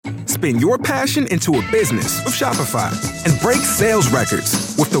Spin your passion into a business with Shopify and break sales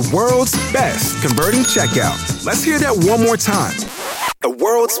records with the world's best converting checkout. Let's hear that one more time. The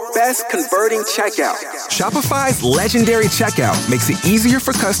world's best converting checkout. Shopify's legendary checkout makes it easier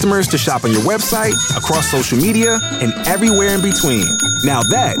for customers to shop on your website, across social media, and everywhere in between. Now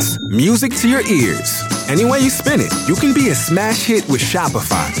that's music to your ears. Any way you spin it, you can be a smash hit with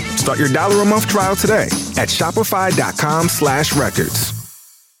Shopify. Start your $1 a month trial today at shopify.com/records.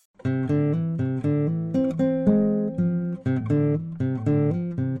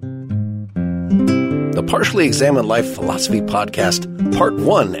 The Partially Examined Life Philosophy Podcast Part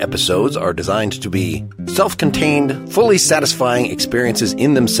 1 episodes are designed to be self-contained, fully satisfying experiences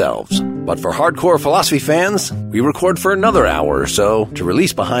in themselves. But for hardcore philosophy fans, we record for another hour or so to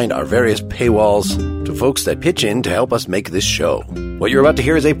release behind our various paywalls to folks that pitch in to help us make this show. What you're about to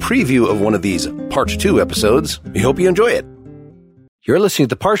hear is a preview of one of these Part 2 episodes. We hope you enjoy it. You're listening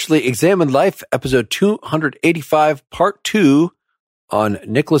to The Partially Examined Life, episode 285, Part 2, on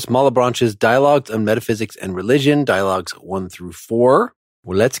Nicolas Malebranche's Dialogues on Metaphysics and Religion, Dialogues 1 through 4.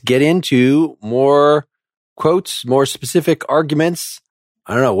 Well, let's get into more quotes, more specific arguments.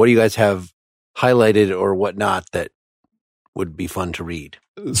 I don't know, what do you guys have highlighted or whatnot that would be fun to read?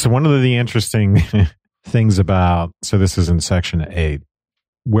 So one of the interesting things about, so this is in section 8,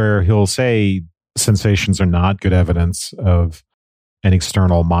 where he'll say sensations are not good evidence of an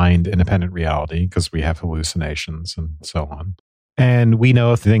external mind-independent reality because we have hallucinations and so on. And we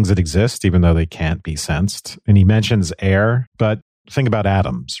know things that exist, even though they can't be sensed. And he mentions air, but think about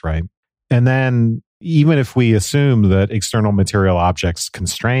atoms, right? And then even if we assume that external material objects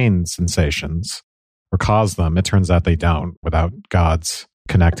constrain sensations or cause them, it turns out they don't without God's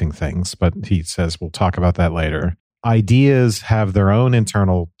connecting things. But he says, we'll talk about that later. Ideas have their own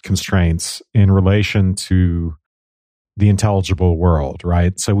internal constraints in relation to the intelligible world,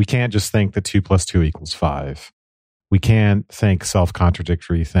 right? So we can't just think that 2 + 2 = 5. We can't think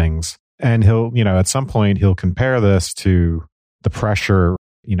self-contradictory things. And he'll, at some point, he'll compare this to the pressure.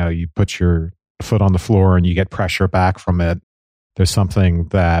 You put your foot on the floor and you get pressure back from it. There's something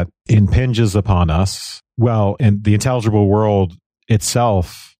that impinges upon us. Well, and the intelligible world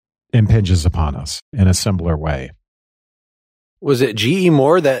itself impinges upon us in a similar way. Was it G.E.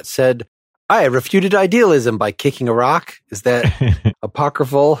 Moore that said, I refuted idealism by kicking a rock? Is that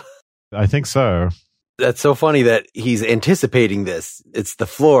apocryphal? I think so. That's so funny that he's anticipating this. It's the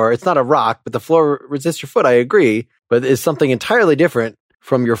floor. It's not a rock, but the floor resists your foot. I agree. But it's something entirely different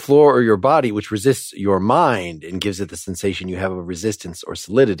from your floor or your body, which resists your mind and gives it the sensation you have of resistance or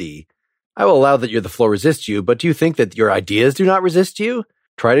solidity. I will allow that the floor resists you, but do you think that your ideas do not resist you?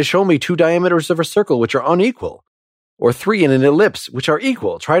 Try to show me 2 diameters of a circle which are unequal, or 3 in an ellipse which are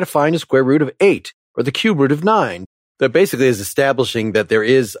equal. Try to find the square root of 8 or the cube root of 9. That basically is establishing that there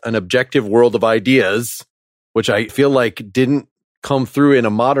is an objective world of ideas, which I feel like didn't come through in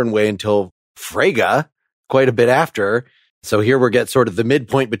a modern way until Frege, quite a bit after. So here we get sort of the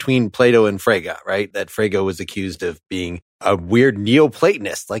midpoint between Plato and Frege, right? That Frege was accused of being a weird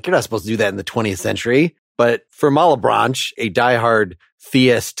Neoplatonist. Like, you're not supposed to do that in the 20th century. But for Malebranche, a diehard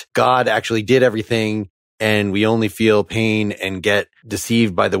theist, God actually did everything, and we only feel pain and get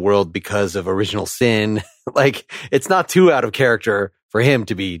deceived by the world because of original sin. Like, it's not too out of character for him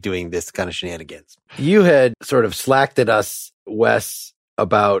to be doing this kind of shenanigans. You had sort of slacked at us, Wes,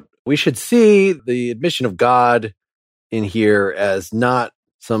 about we should see the admission of God in here as not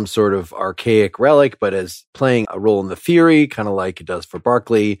some sort of archaic relic, but as playing a role in the theory, kind of like it does for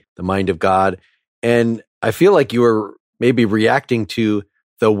Berkeley, the mind of God. And I feel like you were maybe reacting to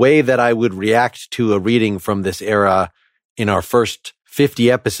the way that I would react to a reading from this era in our first 50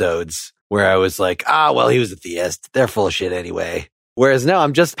 episodes, where I was like, well, he was a theist. They're full of shit anyway. Whereas now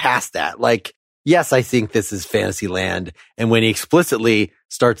I'm just past that. Like, yes, I think this is fantasy land. And when he explicitly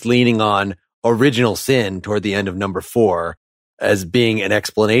starts leaning on original sin toward the end of number 4 as being an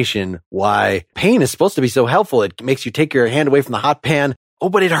explanation why pain is supposed to be so helpful, it makes you take your hand away from the hot pan. Oh,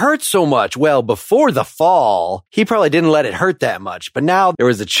 but it hurts so much. Well, before the fall, he probably didn't let it hurt that much. But now there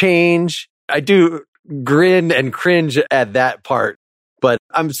was a change. I do grin and cringe at that part, but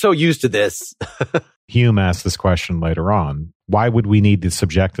I'm so used to this. Hume asked this question later on. Why would we need the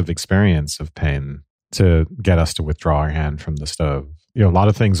subjective experience of pain to get us to withdraw our hand from the stove? A lot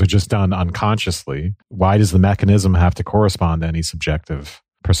of things are just done unconsciously. Why does the mechanism have to correspond to any subjective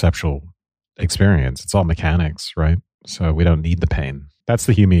perceptual experience? It's all mechanics, right? So we don't need the pain. That's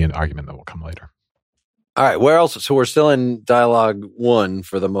the Humean argument that will come later. All right, where else? So we're still in dialogue 1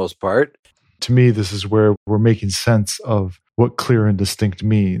 for the most part. To me, this is where we're making sense of what clear and distinct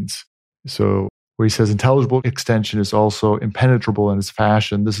means. So where he says intelligible extension is also impenetrable in its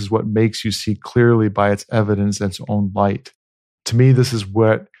fashion. This is what makes you see clearly by its evidence and its own light. To me, this is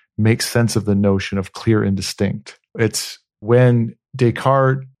what makes sense of the notion of clear and distinct. It's when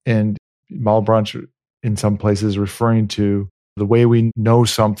Descartes and Malebranche in some places referring to the way we know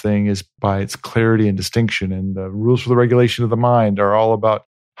something is by its clarity and distinction, and the rules for the regulation of the mind are all about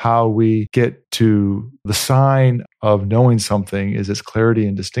how we get to the sign of knowing something is its clarity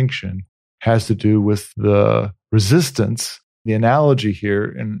and distinction, has to do with the resistance. The analogy here,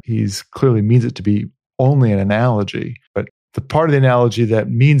 and he's clearly means it to be only an analogy, but the part of the analogy that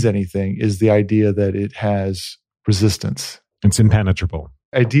means anything is the idea that it has resistance. It's impenetrable.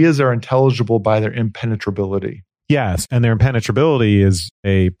 Ideas are intelligible by their impenetrability. Yes, and their impenetrability is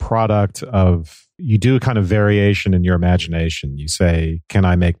a product of, you do a kind of variation in your imagination. You say, can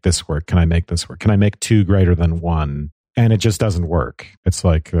I make this work? Can I make this work? Can I make 2 greater than 1? And it just doesn't work. It's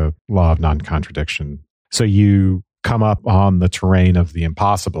like a law of non-contradiction. So you come up on the terrain of the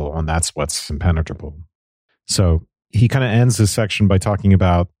impossible, and that's what's impenetrable. So he kind of ends this section by talking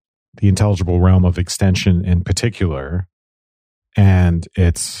about the intelligible realm of extension in particular, and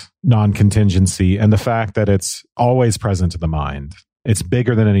its non-contingency, and the fact that it's always present to the mind. It's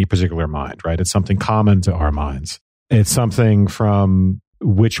bigger than any particular mind, right? It's something common to our minds. It's something from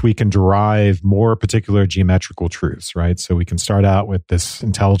which we can derive more particular geometrical truths, right? So we can start out with this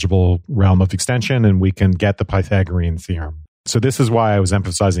intelligible realm of extension, and we can get the Pythagorean theorem. So this is why I was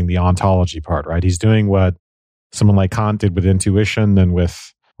emphasizing the ontology part, right? He's doing what someone like Kant did with intuition and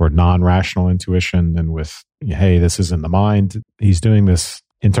with, or non-rational intuition, and with, hey, this is in the mind. He's doing this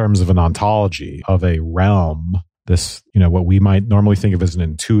in terms of an ontology of a realm, this, what we might normally think of as an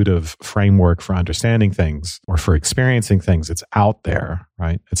intuitive framework for understanding things or for experiencing things. It's out there,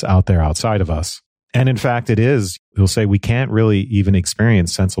 right? It's out there outside of us. And in fact, it is, he'll say, we can't really even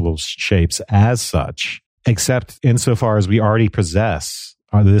experience sensible shapes as such, except insofar as we already possess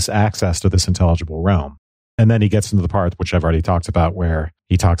this access to this intelligible realm. And then he gets into the part, which I've already talked about, where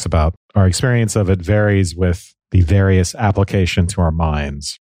he talks about our experience of it varies with the various application to our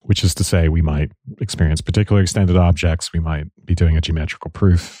minds, which is to say we might experience particular extended objects, we might be doing a geometrical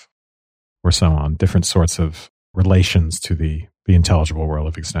proof, or so on, different sorts of relations to the intelligible world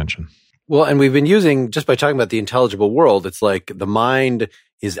of extension. Well, and we've been using, just by talking about the intelligible world, it's like the mind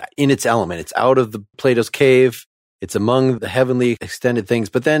is in its element. It's out of the Plato's cave. It's among the heavenly extended things.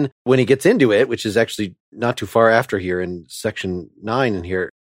 But then when he gets into it, which is actually not too far after here in section 9 in here,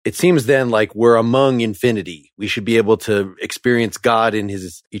 it seems then like we're among infinity. We should be able to experience God in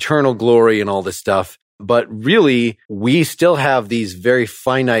his eternal glory and all this stuff. But really, we still have these very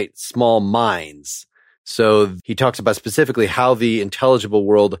finite, small minds. So he talks about specifically how the intelligible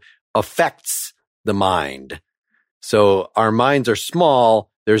world affects the mind. So our minds are small.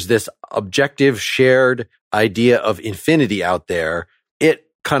 There's this objective shared idea of infinity out there. It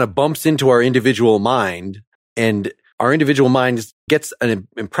kind of bumps into our individual mind, and our individual mind gets an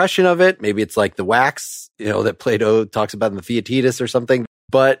impression of it. Maybe it's like the wax, that Plato talks about in the Theaetetus or something.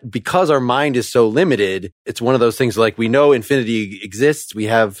 But because our mind is so limited, it's one of those things like we know infinity exists. We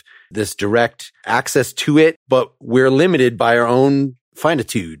have this direct access to it, but we're limited by our own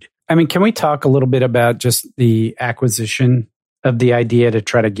finitude. I mean, can we talk a little bit about just the acquisition of the idea to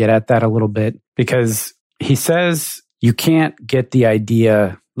try to get at that a little bit? Because he says you can't get the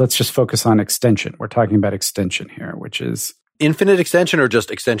idea. Let's just focus on extension. We're talking about extension here, which is infinite extension or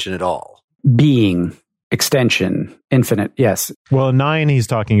just extension at all? Being, extension, infinite, yes. Well, in 9, he's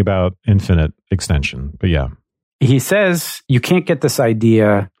talking about infinite extension, but yeah. He says you can't get this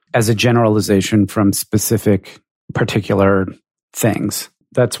idea as a generalization from specific, particular things.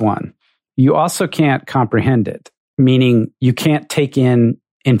 That's one. You also can't comprehend it, meaning you can't take in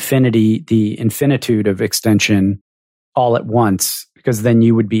infinity, the infinitude of extension all at once, because then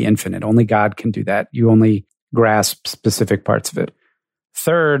you would be infinite. Only God can do that. You only grasp specific parts of it.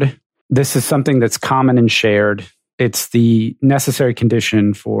 Third, this is something that's common and shared. It's the necessary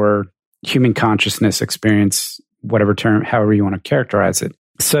condition for human consciousness, experience, whatever term, however you want to characterize it.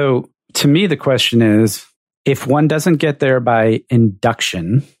 So to me, the question is, if one doesn't get there by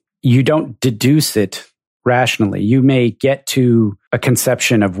induction, you don't deduce it rationally. You may get to a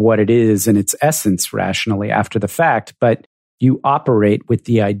conception of what it is in its essence rationally after the fact, but you operate with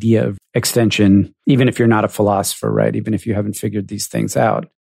the idea of extension, even if you're not a philosopher, right? Even if you haven't figured these things out.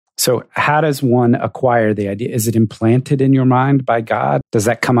 So how does one acquire the idea? Is it implanted in your mind by God? Does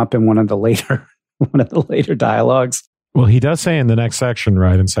that come up in one of the later dialogues? Well, he does say in the next section,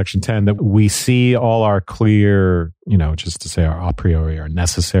 right, in section 10, that we see all our clear, just to say our a priori, our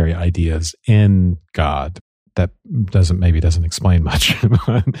necessary ideas in God. That doesn't explain much.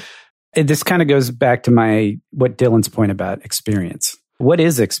 This kind of goes back to what Dylan's point about experience. What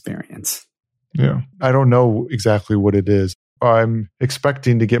is experience? Yeah. I don't know exactly what it is. I'm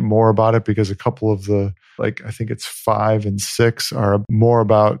expecting to get more about it because a couple of I think it's 5 and 6 are more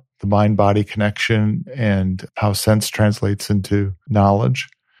about the mind-body connection and how sense translates into knowledge.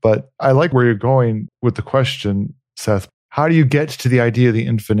 But I like where you're going with the question, Seth. How do you get to the idea of the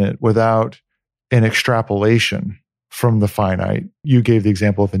infinite without an extrapolation from the finite? You gave the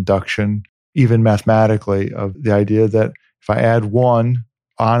example of induction, even mathematically, of the idea that if I add 1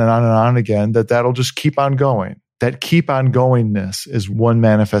 on and on and on again, that'll just keep on going. That keep on goingness is one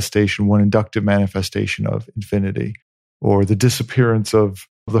manifestation, one inductive manifestation of infinity, or the disappearance of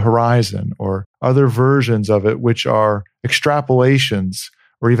the horizon, or other versions of it, which are extrapolations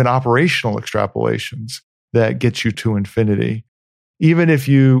or even operational extrapolations that get you to infinity. Even if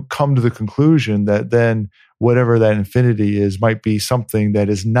you come to the conclusion that then whatever that infinity is might be something that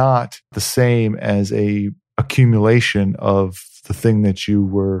is not the same as a accumulation of the thing that you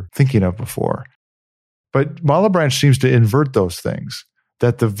were thinking of before. But Malebranche seems to invert those things,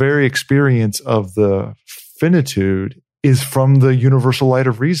 that the very experience of the finitude is from the universal light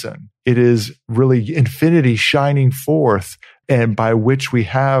of reason. It is really infinity shining forth, and by which we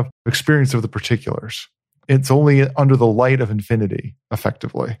have experience of the particulars. It's only under the light of infinity,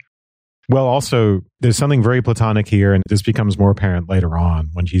 effectively. Well, also, there's something very Platonic here, and this becomes more apparent later on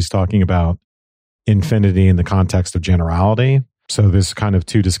when he's talking about infinity in the context of generality. So there's kind of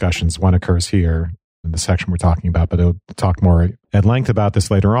two discussions. One occurs here in the section we're talking about, but he'll talk more at length about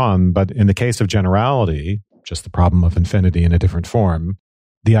this later on. But in the case of generality, just the problem of infinity in a different form,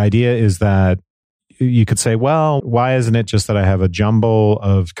 the idea is that you could say, well, why isn't it just that I have a jumble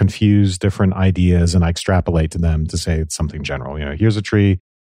of confused different ideas and I extrapolate to them to say it's something general? Here's a tree,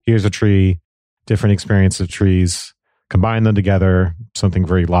 different experience of trees, combine them together, something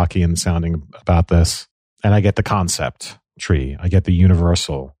very Lockean sounding about this, and I get the concept tree. I get the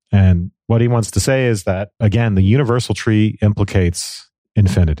universal. And what he wants to say is that, again, the universal tree implicates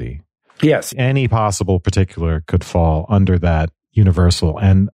infinity. Yes. Any possible particular could fall under that universal.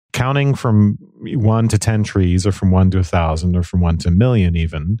 And counting from 1 to 10 trees, or from 1 to 1,000, or from 1 to 1,000,000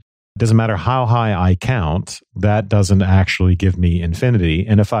 even, doesn't matter how high I count, that doesn't actually give me infinity.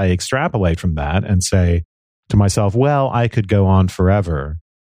 And if I extrapolate from that and say to myself, well, I could go on forever,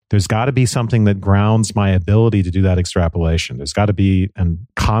 there's got to be something that grounds my ability to do that extrapolation. There's got to be a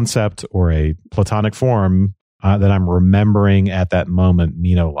concept or a Platonic form that I'm remembering at that moment,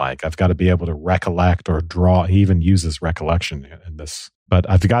 Meno-like. I've got to be able to recollect or draw. He even uses recollection in this. But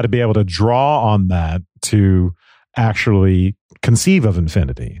I've got to be able to draw on that to actually conceive of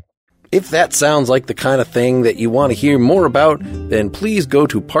infinity. If that sounds like the kind of thing that you want to hear more about, then please go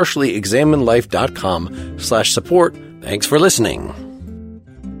to partiallyexaminedlife.com/support. Thanks for listening.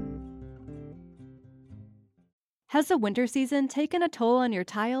 Has the winter season taken a toll on your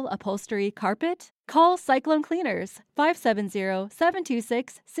tile, upholstery, carpet? Call Cyclone Cleaners,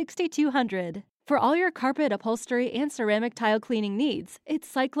 570-726-6200. For all your carpet, upholstery, and ceramic tile cleaning needs, it's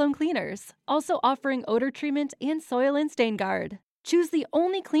Cyclone Cleaners, also offering odor treatment and soil and stain guard. Choose the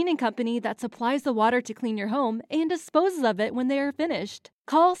only cleaning company that supplies the water to clean your home and disposes of it when they are finished.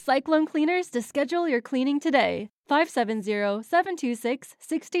 Call Cyclone Cleaners to schedule your cleaning today,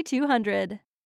 570-726-6200.